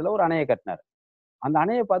தவளீஸ்வரம் இடத்துல ஒரு அணையை கட்டினார். அந்த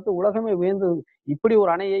அணையை பார்த்து உலகமே வியந்து, இப்படி ஒரு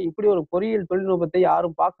அணையை, இப்படி ஒரு பொறியியல் தொழில்நுட்பத்தை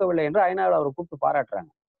யாரும் பார்க்கவில்லை என்று ஐநாவில் அவரை கூப்பிட்டு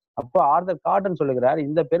பாராட்டுறாங்க. அப்போ ஆர்தர் காட்டன் சொல்லுகிறார்,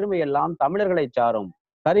 இந்த பெருமை எல்லாம் தமிழர்களை சாரும்,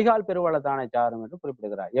 கரிகால் பெருவளத்தானை சாரும் என்று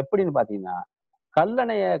குறிப்பிடுகிறார். எப்படின்னு பாத்தீங்கன்னா,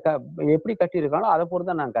 கல்லணைய எப்படி கட்டியிருக்காங்களோ அதை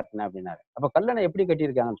பொறுத்து தான் நான் கட்டினேன் அப்படின்னாரு. அப்ப கல்லணை எப்படி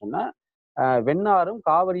கட்டியிருக்காங்கன்னு சொன்னா, வெண்ணாரும்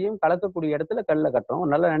காவிரியும் கலக்கக்கூடிய இடத்துல கல்ல கட்டுறோம்.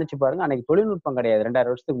 நல்லா நினைச்சு பாருங்க, அன்னைக்கு தொழில்நுட்பம் கிடையாது.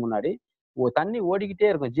 2000 வருஷத்துக்கு முன்னாடி தண்ணி ஓடிக்கிட்டே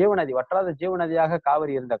இருக்கும். ஜீவநதி, வற்றாத ஜீவநதியாக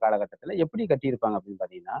காவிரி இருந்த காலகட்டத்துல எப்படி கட்டியிருப்பாங்க அப்படின்னு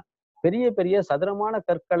பாத்தீங்கன்னா, பெரிய பெரிய சதுரமான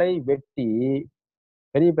கற்களை வெட்டி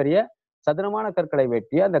பெரிய பெரிய சதுரமான கற்களை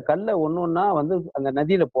வெட்டி அந்த கல்லை ஒன்னொன்னா வந்து அந்த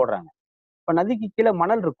நதியில போடுறாங்க. இப்ப நதிக்கு கீழே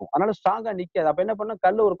மணல் இருக்கும், அதனால ஸ்ட்ராங்கா நிக்காது. அப்ப என்ன பண்ணா,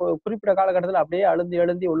 கல் ஒரு குறிப்பிட்ட காலகட்டத்துல அப்படியே அழுந்தி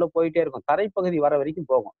அழுந்தி உள்ள போயிட்டே இருக்கும், தரைப்பகுதி வர வரைக்கும்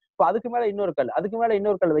போகும். இப்போ அதுக்கு மேல இன்னொரு கல், அதுக்கு மேல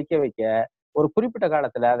இன்னொரு கல் வைக்க வைக்க ஒரு குறிப்பிட்ட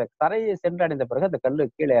காலத்துல அந்த தரையை சென்றடைந்த பிறகு அந்த கல்லு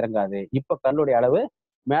கீழே இறங்காது. இப்ப கல்லுடைய அளவு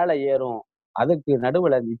மேல ஏறும். அதுக்கு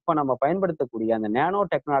நடுவுல இப்ப நம்ம பயன்படுத்தக்கூடிய அந்த நேனோ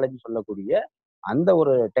டெக்னாலஜி சொல்லக்கூடிய அந்த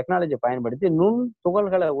ஒரு டெக்னாலஜியை பயன்படுத்தி நுண்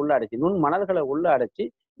துகள்களை உள்ள அடைச்சி, நுண் மணல்களை உள்ள அடைச்சி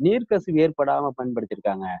நீர்க்கசிவு ஏற்படாம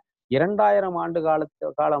பயன்படுத்தியிருக்காங்க. 2000 ஆண்டு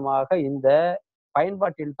காலமாக இந்த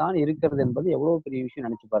பயன்பாட்டில் தான் இருக்கிறது என்பது எவ்வளவு பெரிய விஷயம்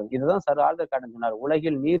நினைச்சு பாருங்க. இதுதான் சர் ஆல்டர் காட்டன் சொன்னார்,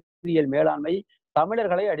 உலகில் நீரியல் மேலாண்மை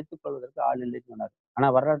தமிழர்களை அடித்துக் கொள்வதற்கு ஆள் இல்லைன்னு சொன்னார். ஆனா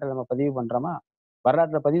வரலாற்றை நம்ம பதிவு பண்றோமா?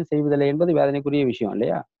 வரலாற்றை பதிவு செய்வதில்லை என்பது வேதனைக்குரிய விஷயம்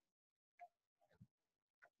இல்லையா?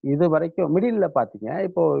 இது வரைக்கும் மிடில்ல பாத்தீங்க.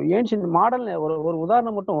 இப்போ ஏன்ஷியன்ட் மாடர்ன் ஒரு ஒரு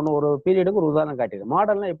உதாரணம் மட்டும் ஒன்று, ஒரு பீரியடுக்கு ஒரு உதாரணம் காட்டிடுறேன்.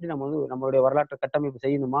 மாடர்ன்லாம் எப்படி நம்ம வந்து நம்மளுடைய வரலாற்று கட்டமைப்பு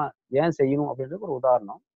செய்யணுமா, ஏன் செய்யணும் அப்படின்றது ஒரு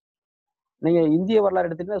உதாரணம். நீங்க இந்திய வரலாறு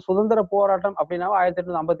எடுத்துக்கிட்டா சுதந்திர போராட்டம் அப்படின்னாவும்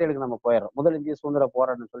 1857க்கு நம்ம போயிடுறோம். முதல் இந்திய சுதந்திர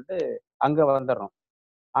போராட்டம்னு சொல்லிட்டு அங்க வந்துடுறோம்.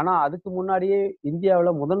 ஆனா அதுக்கு முன்னாடியே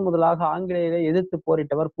இந்தியாவில் முதலாக ஆங்கிலேயரை எதிர்த்து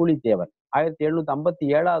போரிட்டவர் பூலித்தேவன்.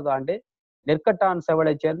 1757வது ஆண்டு நெற்கட்டான்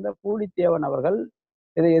செவலை சேர்ந்த பூலித்தேவன் அவர்கள்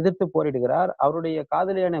இதை எதிர்த்து போரிடுகிறார். அவருடைய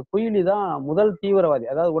காதலியான குயிலி தான் முதல் தீவிரவாதி,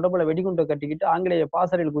 அதாவது உடம்புல வெடிகுண்டை கட்டிக்கிட்டு ஆங்கிலேய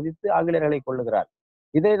பாசறையில் குதித்து ஆங்கிலேயர்களை கொள்ளுகிறார்.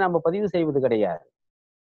 இதை நம்ம பதிவு செய்வது கிடையாது.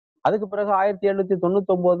 அதுக்கு பிறகு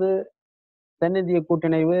 1799 தென்னிந்திய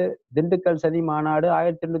கூட்டிணைவு, திண்டுக்கல் சதி மாநாடு,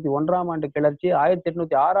 1801ஆம் ஆண்டு கிளர்ச்சி,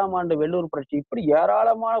 1806ஆம் ஆண்டு வெள்ளூர் புரட்சி, இப்படி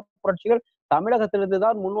ஏராளமான புரட்சிகள் தமிழகத்திலிருந்து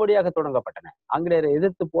தான் முன்னோடியாக தொடங்கப்பட்டன. ஆங்கிலேயரை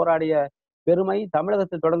எதிர்த்து போராடிய பெருமை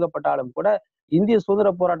தமிழகத்தில் தொடங்கப்பட்டாலும் கூட இந்திய சுதந்திர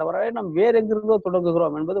போராட்ட வரலாறை நாம் வேற எங்கிருந்தோ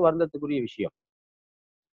தொடங்குகிறோம் என்பது வருந்தத்துக்குரிய விஷயம்.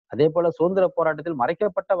 அதே போல சுதந்திர போராட்டத்தில்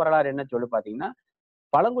மறைக்கப்பட்ட வரலாறு என்ன சொல்லி பாத்தீங்கன்னா,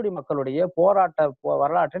 பழங்குடி மக்களுடைய போராட்ட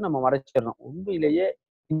வரலாற்றை நம்ம மறைச்சிடறோம். உண்மையிலேயே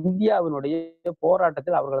இந்தியாவினுடைய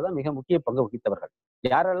போராட்டத்தில் அவர்கள் தான் மிக முக்கிய பங்கு வகித்தவர்கள்.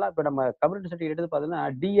 யாரெல்லாம் இப்ப நம்ம கம்யூனிட்டி சர்டிஃபிகேட் எடுத்து பார்த்தீங்கன்னா,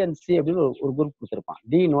 டிஎன்சி அப்படின்னு ஒரு குரூப் கொடுத்திருப்பான்,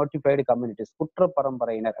 டி நோட்டிஃபைடு கம்யூனிட்டிஸ், குற்ற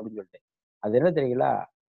பரம்பரையினர் அப்படின்னு சொல்லிட்டு. அது என்ன தெரியுங்களா?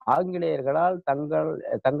 ஆங்கிலேயர்களால்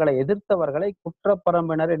தங்களை எதிர்த்தவர்களை குற்ற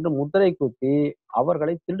பரம்பினர் என்று முத்திரை குத்தி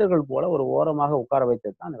அவர்களை திருடர்கள் போல ஒரு ஓரமாக உட்கார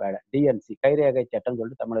வைத்தது தான் அந்த வேலை. டிஎன்சி, கைரேகை சட்டம்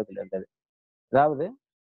சொல்லிட்டு தமிழகத்தில் இருந்தது. அதாவது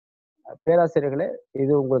பேராசிரியர்களே,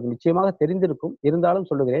 இது உங்களுக்கு நிச்சயமாக தெரிந்திருக்கும், இருந்தாலும்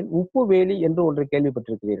சொல்லுகிறேன். உப்பு வேலி என்று ஒன்று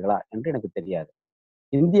கேள்விப்பட்டிருக்கிறீர்களா என்று எனக்கு தெரியாது.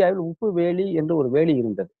 இந்தியாவில் உப்பு வேலி என்று ஒரு வேலி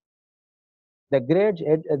இருந்தது. த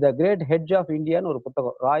கிரேட் ஹெட்ஜ் ஆஃப் இந்தியான்னு ஒரு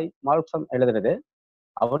புத்தகம் ராய் மார்க்சம் எழுதுறது.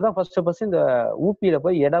 அவர் தான் ஃபர்ஸ்ட் இந்த ஊப்பியில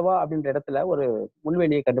போய் எடவா அப்படின்ற இடத்துல ஒரு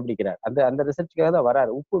முள்வேலியை கண்டுபிடிக்கிறார். அந்த அந்த ரிசர்ச்சுக்காக தான்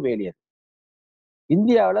வராரு. உப்பு வேலி அது.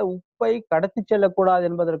 இந்தியாவில உப்பை கடத்தி செல்லக்கூடாது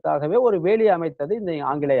என்பதற்காகவே ஒரு வேலி அமைத்தது இந்த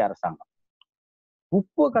ஆங்கிலேய அரசாங்கம்.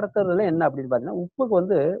 உப்பு கடத்துறதுல என்ன அப்படின்னு பாத்தீங்கன்னா, உப்புக்கு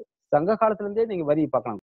வந்து சங்க காலத்துல இருந்தே நீங்க வரி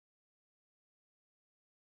பார்க்கலாம்.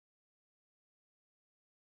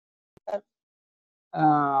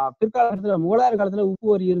 பிற்காலத்துல முகலாயர் காலத்துல உப்பு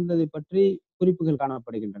வரி இருந்ததை பற்றி குறிப்புகள்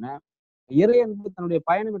காணப்படுகின்றன. இறை என்பது தன்னுடைய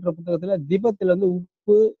பயணம் என்ற புத்தகத்துல திபத்துல வந்து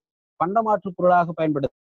உப்பு பண்டமாற்று பொருளாக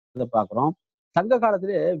பயன்படுத்த பார்க்கிறோம். சங்க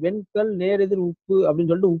காலத்திலே வெண்கல் நேரெதிர் உப்பு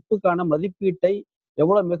அப்படின்னு சொல்லிட்டு உப்புக்கான மதிப்பீட்டை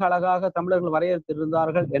எவ்வளவு மிக அழகாக தமிழர்கள்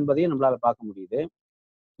வரையறுத்திருந்தார்கள் என்பதையும் நம்மளால பார்க்க முடியுது.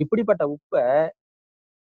 இப்படிப்பட்ட உப்பை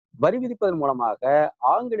வரி விதிப்பதன் மூலமாக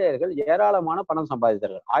ஆங்கிலேயர்கள் ஏராளமான பணம்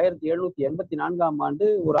சம்பாதித்தார்கள். 1784 ஆண்டு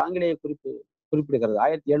ஒரு ஆங்கிலேய குறிப்பிடுகிறது.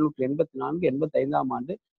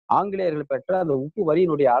 1784-85 ஆங்கிலேயர்கள் பெற்ற அந்த உப்பு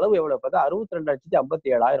வரியினுடைய அளவு எவ்வளவு பார்த்தா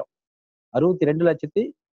 62,57,000.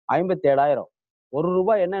 62,57,000.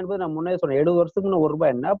 ₹1 என்ன என்பது நான் முன்னே சொன்னேன். 70 வருஷத்துக்கு முன்ன ₹1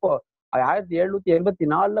 என்ன? அப்போ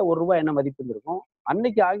 1784 ₹1 என்ன மதிப்பு இருக்கும்?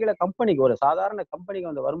 அன்னைக்கு ஆங்கில கம்பெனிக்கு, ஒரு சாதாரண கம்பெனிக்கு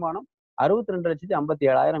வந்த வருமானம்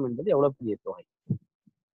 62,57,000 என்பது எவ்வளவு பெரிய தொகை.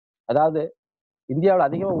 அதாவது இந்தியாவில்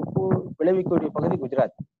அதிகமா உப்பு விளைவிக்கக்கூடிய பகுதி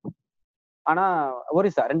குஜராத், ஆனா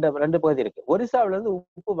ஒரிசா ரெண்டு பகுதி இருக்கு. ஒரிசாவில இருந்து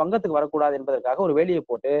உப்பு வங்கத்துக்கு வரக்கூடாது என்பதற்காக ஒரு வேலியை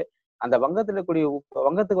போட்டு அந்த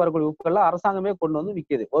வங்கத்துக்கு வரக்கூடிய உப்புகள்லாம் அரசாங்கமே கொண்டு வந்து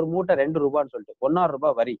விற்கிது. ஒரு மூட்டை ₹2 சொல்லிட்டு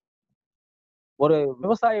 ₹1.6 வரி. ஒரு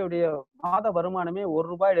விவசாயியுடைய மாத வருமானமே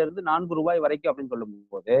 ₹1 4 வரைக்கும் அப்படின்னு சொல்லும்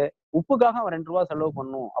போது உப்புக்காக அவன் ₹2 செலவு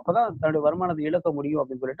பண்ணும், அப்பதான் தன்னுடைய வருமானத்தை இழக்க முடியும்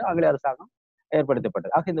அப்படின்னு சொல்லிட்டு ஆங்கில அரசாங்கம்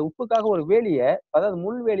ஏற்படுத்தப்பட்டது. ஆக இந்த உப்புக்காக ஒரு வேலியை, அதாவது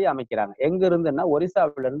முள்வேலியை அமைக்கிறாங்க. எங்க இருந்துன்னா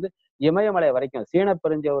ஒரிசாவில இருந்து இமயமலை வரைக்கும் சீன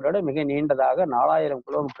பெருஞ்சோரோட மிக நீண்டதாக 4000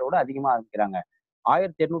 கிலோமீட்டரோட அதிகமா அமைக்கிறாங்க.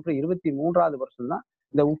 1823 வருஷம் தான்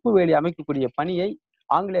இந்த உப்பு வேலி அமைக்கக்கூடிய பணியை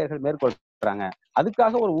ஆங்கிலேயர்கள் மேற்கொள்றாங்க.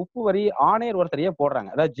 அதுக்காக ஒரு உப்பு வரி ஆணையர் ஒருத்தரையே போடுறாங்க.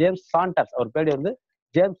 அதாவது ஜேம்ஸ் சாண்டர்ஸ், அவர் பேர் வந்து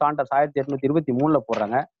ஜேம்ஸ் சாண்டர்ஸ், 1823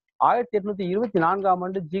 போடுறாங்க.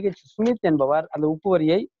 1824 ஜி.ஹெச். ஸ்மித் என்பவர் அந்த உப்பு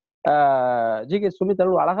வரியை ஜி.ஹெச். ஸ்மித்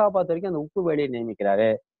அலகாபாத் வரைக்கும் அந்த உப்பு வேலியை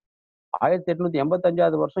நியமிக்கிறாரு.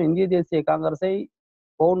 1885 வருஷம் இந்திய தேசிய காங்கிரஸை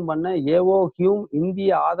பவுன் பண்ண ஏஓ ஹியூம்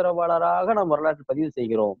இந்திய ஆதரவாளராக நாம் வரலாற்று பதிவு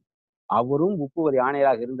செய்கிறோம். அவரும் உப்பு வரி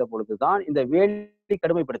ஆணையராக இருந்த பொழுதுதான் இந்த வேலி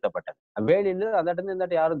கடுமைப்படுத்தப்பட்டது. வேலியிலிருந்து அந்த இடத்துல இந்த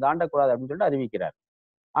யாரும் தாண்டக்கூடாது அப்படின்னு சொல்லிட்டு அறிவிக்கிறார்.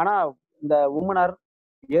 ஆனா இந்த உமனர்,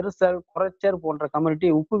 எருசல், குறைச்சர் போன்ற கம்யூனிட்டி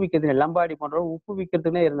உப்பு விற்கிறது, லம்பாடி போன்றவங்க உப்பு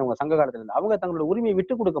விற்கிறதுனே இருந்தவங்க சங்க காலத்துல இருந்து அவங்க தங்களோட உரிமையை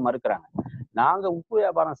விட்டு கொடுக்க மறுக்கிறாங்க. நாங்க உப்பு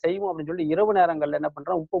வியாபாரம் செய்வோம் அப்படின்னு சொல்லி இரவு நேரங்கள்ல என்ன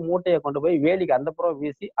பண்றோம், உப்பு மூட்டையை கொண்டு போய் வேலிக்கு அந்த புறம்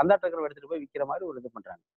வீசி அந்த டக்கரை எடுத்துட்டு போய் விற்கிற மாதிரி ஒரு இது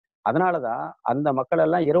பண்றாங்க. அதனாலதான் அந்த மக்கள்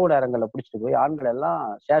எல்லாம் இரவு நேரங்கள்ல பிடிச்சிட்டு போய் ஆண்கள் எல்லாம்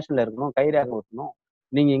ஸ்டேஷன்ல இருக்கணும், கைரேகை ஊற்றணும்,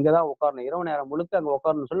 நீங்க இங்கதான் உட்காரணும், இரவு நேரம் முழுக்க அங்க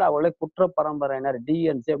உட்காரணும்னு சொல்லி அவங்களே குற்ற பரம்பரையினர்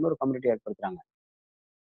டிஎன்சி அப்படின்னு ஒரு கம்யூனிட்டி ஏற்படுத்துறாங்க.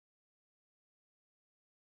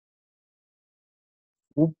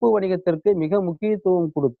 உப்பு வணிகத்திற்கு மிக முக்கியத்துவம்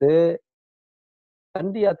கொடுத்து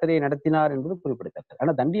தண்டி யாத்திரையை நடத்தினார் என்பது குறிப்பிடத்தக்கது.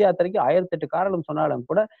 ஆனா தண்டி யாத்திரைக்கு 1008 காரணம் சொன்னாலும்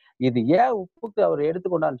கூட இது ஏன் உப்புக்கு அவர்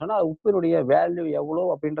எடுத்துக்கொண்டான்னு சொன்னா உப்பினுடைய வேல்யூ எவ்வளோ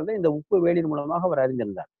அப்படின்றத இந்த உப்பு வேலியின் மூலமாக அவர்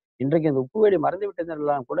அறிந்திருந்தார். இன்றைக்கு இந்த உப்பு வேலி மறந்து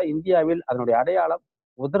விட்டதெல்லாம் கூட இந்தியாவில் அதனுடைய அடையாளம்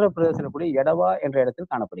உத்தரப்பிரதேசத்தில் கூடிய எடவா என்ற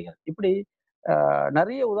இடத்தில் காணப்படுகிறது. இப்படி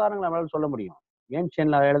நிறைய உதாரணங்கள் நம்மளால சொல்ல முடியும்.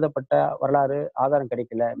 ஏன்ஷியன்ல எழுதப்பட்ட வரலாறு ஆதாரம்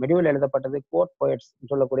கிடைக்கல, மெடிவல் எழுதப்பட்டது, கோர்ட் போயட்ஸ்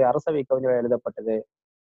சொல்லக்கூடிய அரசவை கவிஞர்கள் எழுதப்பட்டது,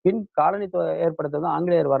 பின் காலனித்துவ ஏற்படுத்தது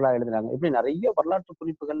ஆங்கிலேயர் வரலாறு எழுதுறாங்க. இப்படி நிறைய வரலாற்று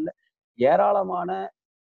குறிப்புகள்ல ஏராளமான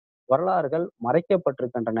வரலாறுகள்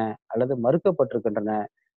மறைக்கப்பட்டிருக்கின்றன அல்லது மறுக்கப்பட்டிருக்கின்றன.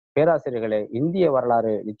 பேராசிரியர்களே, இந்திய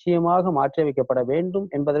வரலாறு நிச்சயமாக மாற்றியமைக்கப்பட வேண்டும்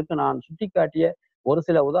என்பதற்கு நான் சுட்டிக்காட்டிய ஒரு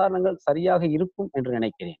சில உதாரணங்கள் சரியாக இருக்கும் என்று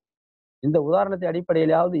நினைக்கிறேன். இந்த உதாரணத்தை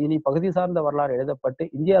அடிப்படையிலாவது இனி பகுதி சார்ந்த வரலாறு எழுதப்பட்டு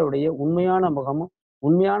இந்தியாவுடைய உண்மையான முகமும்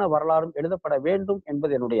உண்மையான வரலாறும் எழுதப்பட வேண்டும்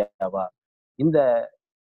என்பது என்னுடைய ஆவா. இந்த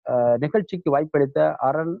நிகழ்ச்சிக்கு வாய்ப்பளித்த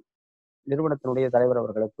அரண் நிறுவனத்தினுடைய தலைவர்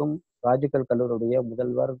அவர்களுக்கும் ராஜுக்கல் கல்லூரியுடைய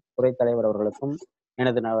முதல்வர் துறை தலைவர் அவர்களுக்கும்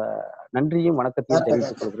எனது நன்றியும் வணக்கத்தையும்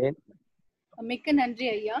தெரிவித்துக் கொள்கிறேன். மிக்க நன்றி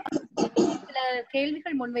ஐயா. சில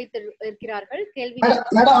கேள்விகள் முன்வைத்து இருக்கிறார்கள்.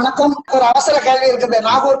 மேடம் வணக்கம். ஒரு அவசர கேள்வி இருக்குது.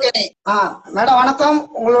 நாகூர் கேணி. மேடம் வணக்கம்,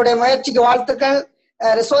 உங்களுடைய முயற்சிக்கு வாழ்த்துக்கள்.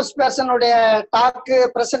 ரிசோர்ஸ் பர்சனுடைய டாக்கு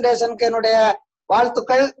பிரசன்டேஷனுக்கு என்னுடைய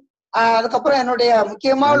வாழ்த்துக்கள். அதுக்கப்புறம் என்னுடைய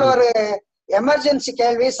முக்கியமான ஒரு எமர்ஜென்சி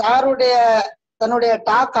கேள்வி. சாருடைய தன்னுடைய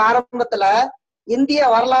டாக் ஆரம்பத்துல இந்திய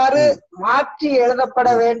வரலாறு மாற்றி எழுதப்பட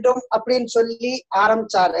வேண்டும் அப்படின்னு சொல்லி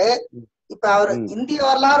ஆரம்பிச்சாரு. இப்ப அவரு இந்திய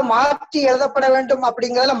வரலாறு மாற்றி எழுதப்பட வேண்டும்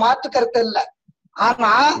அப்படிங்கறதுல மாற்று கருத்து இல்லை.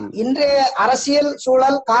 ஆனா இன்றைய அரசியல்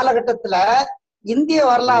சூழல் காலகட்டத்துல இந்திய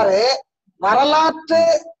வரலாற்று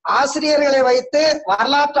ஆசிரியர்களை வைத்து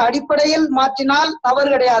வரலாற்று அடிப்படையில் மாற்றினால் தவறு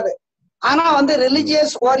கிடையாது. ஆனா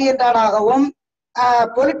ரிலிஜியஸ் ஓரியன்டாகவும்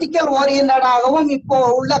பொலிட்டிக்கல் ஓரியன்டாகவும் இப்போ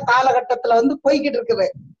உள்ள காலகட்டத்துல போய்கிட்டு இருக்குது.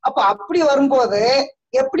 அப்ப அப்படி வரும்போது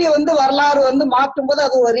எப்படி வரலாறு மாற்றும் போது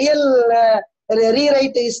அது ஒரு ரியல்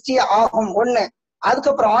ரீரைட் ஹிஸ்டரி ஆகும். ஒண்ணு.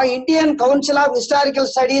 அதுக்கப்புறம் Indian council of historical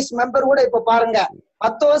studies member கூட இப்ப பாருங்க,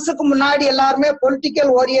 10 வருஷத்துக்கு முன்னாடி எல்லாருமே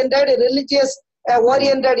பொலிட்டிக்கல் ஓரியன்டட் ரிலிஜியஸ்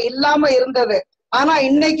ஓரியன்டட் இல்லாம இருந்தது. ஆனா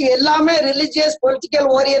இன்னைக்கு எல்லாமே religious political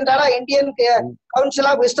ஓரியன்டா Indian council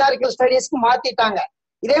of historical ஸ்டடீஸ்க்கு மாத்திட்டாங்க.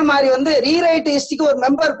 இதே மாதிரி ரீரைட் ஹிஸ்டரிக்கு ஒரு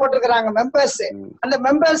மெம்பர் போட்டிருக்கிறாங்க. மெம்பர்ஸ் அந்த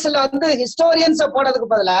மெம்பர்ஸ்ல ஹிஸ்டோரியன்ஸ போடுறதுக்கு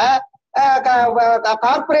பதிலா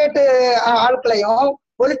கார்பரேட் ஆட்களையும்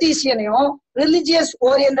பொலிட்டீசியனையும் ரிலிஜியஸ்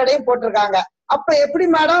ஓரியன்டையும் போட்டிருக்காங்க. அப்ப எப்படி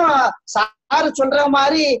மேடம் சாரு சொல்ற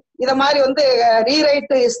மாதிரி இத மாதிரி வந்து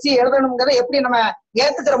ரீரைட் ஹிஸ்டரி எழுதணுங்கிறத எப்படி நம்ம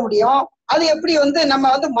ஏத்துக்கிற முடியும்? அது எப்படி வந்து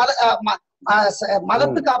நம்ம வந்து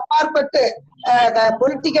மதத்துக்கு அப்பாற்பட்டு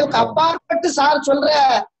பொலிட்டிக்கலுக்கு அப்பாற்பட்டு சார் சொல்ற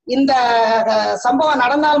இந்த சம்பவம்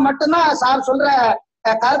நடந்தால் மட்டும்தான் சார் சொல்ற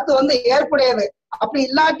கருத்து வந்து ஏற்புடையது. அப்படி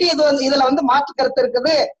இல்லாட்டி இது வந்து இதுல வந்து மாற்று கருத்து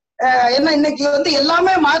இருக்குது. என்ன இன்னைக்கு வந்து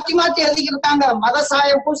எல்லாமே மாற்றி மாற்றி எழுதிக்கிட்டு இருக்காங்க. மத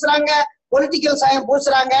சாயம் பூசுறாங்க, பொலிட்டிக்கல் சாயம்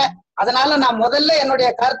பூசுறாங்க. அதனால நான் முதல்ல என்னுடைய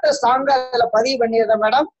கருத்தை ஸ்ட்ராங்கா இதுல பதிவு பண்ணிடுறேன்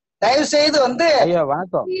மேடம். தயவு செய்து வந்து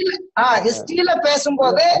ஹிஸ்டரியில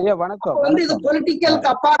பேசும்போது வந்து இது பொலிட்டிக்கலுக்கு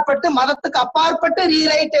அப்பாற்பட்டு மதத்துக்கு அப்பாற்பட்டு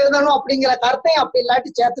ரீரைட் எழுதணும் அப்படிங்கிற கருத்தை அப்படி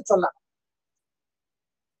இல்லாட்டி சேர்த்து சொல்லலாம்.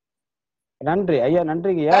 நன்றி ஐயா,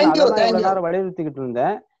 நன்றிங்க ஐயா. நான் வலியுறுத்திக்கிட்டு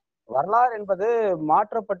இருந்தேன். வரலாறு என்பது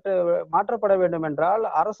மாற்றப்பட வேண்டும் என்றால்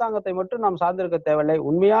அரசாங்கத்தை மட்டும் நாம் சார்ந்திருக்க தேவையில்லை.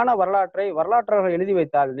 உண்மையான வரலாற்றாளர்கள் எழுதி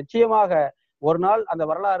வைத்தால் நிச்சயமாக ஒரு நாள் அந்த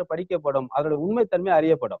வரலாறு படிக்கப்படும், அதோட உண்மைத்தன்மை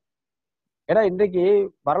அறியப்படும். ஏன்னா இன்றைக்கு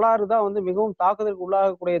வரலாறு தான் வந்து மிகவும் தாக்குதலுக்கு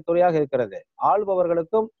உள்ளாகக்கூடிய துறையாக இருக்கிறது.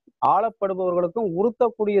 ஆள்பவர்களுக்கும் ஆளப்படுபவர்களுக்கும்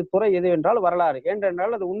உறுத்தக்கூடிய துறை எது என்றால் வரலாறு.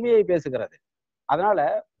 ஏனென்றால் அது உண்மையை பேசுகிறது. அதனால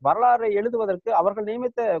வரலாறை எழுதுவதற்கு அவர்கள்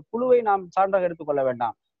நியமித்த குழுவை நாம் சான்றாக எடுத்துக்கொள்ள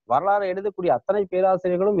வேண்டாம். வரலாறை எழுதக்கூடிய அத்தனை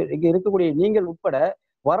பேராசிரியர்களும் இங்க இருக்கக்கூடிய நீங்கள் உட்பட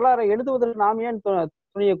வரலாறை எழுதுவதற்கு நாம் ஏன்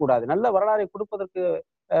துணியக்கூடாது? நல்ல வரலாறை கொடுப்பதற்கு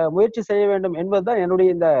முயற்சி செய்ய வேண்டும் என்பதுதான் என்னுடைய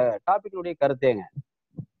இந்த டாபிக்கினுடைய கருத்தேங்க.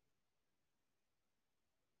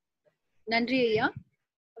 நன்றி ஐயா.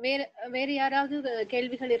 வேற யாராவது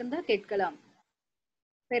கேள்விகள் இருந்தா கேட்கலாம்.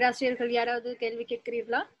 பேராசிரியர்கள் யாராவது கேள்வி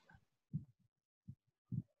கேட்கிறீர்களா?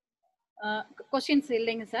 கொஸ்டின்ஸ்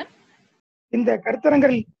இல்லைங்க சார். இந்த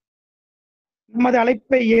கருத்தரங்கில் நமது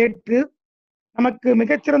அழைப்பை ஏற்று நமக்கு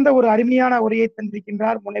மிகச்சிறந்த ஒரு அருமையான உரையை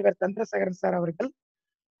தந்திருக்கின்றார் முனைவர் சந்திரசேகரன் சார் அவர்கள்.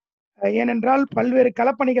 ஏனென்றால் பல்வேறு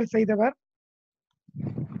களப்பணிகள் செய்தவர்.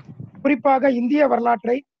 குறிப்பாக இந்திய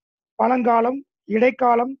வரலாற்றை பழங்காலம்,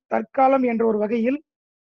 இடைக்காலம், தற்காலம் என்ற ஒரு வகையில்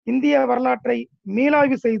இந்திய வரலாற்றை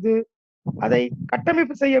மீளாய்வு செய்து அதை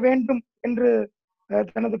கட்டமைப்பு செய்ய வேண்டும் என்று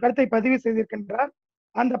தனது கருத்தை பதிவு செய்திருக்கின்றார்.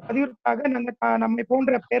 அந்த பதிவிற்காக நம்மை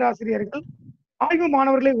போன்ற பேராசிரியர்கள் ஆய்வு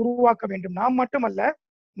மாணவர்களை உருவாக்க வேண்டும். நாம் மட்டுமல்ல,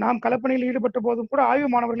 நாம் களப்பணியில் ஈடுபட்ட போதும் கூட ஆய்வு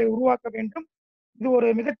மாணவர்களை உருவாக்க வேண்டும். இது ஒரு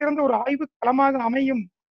மிகச்சிறந்த ஒரு ஆய்வு களமாக அமையும்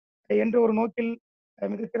என்ற ஒரு நோக்கில்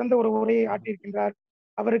மிகச்சிறந்த ஒரு உரையை ஆற்றியிருக்கின்றார்.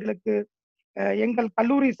 அவர்களுக்கு எங்கள்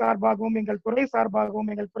கல்லூரி சார்பாகவும், எங்கள் துறை சார்பாகவும்,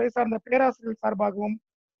 எங்கள் துறை சார்ந்த பேராசிரியர்கள் சார்பாகவும்,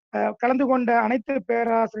 கலந்து கொண்ட அனைத்து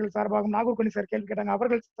பேராசிரியர்கள் சார்பாகவும், நாகூர்கனி சார் கேள்வி கேட்டாங்க,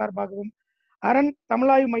 அவர்கள் சார்பாகவும், அரண்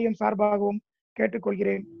தமிழாய்வு மையம் சார்பாகவும்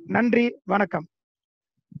கேட்டுக்கொள்கிறேன். நன்றி, வணக்கம்.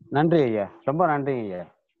 நன்றி ஐயா, ரொம்ப நன்றி ஐயா.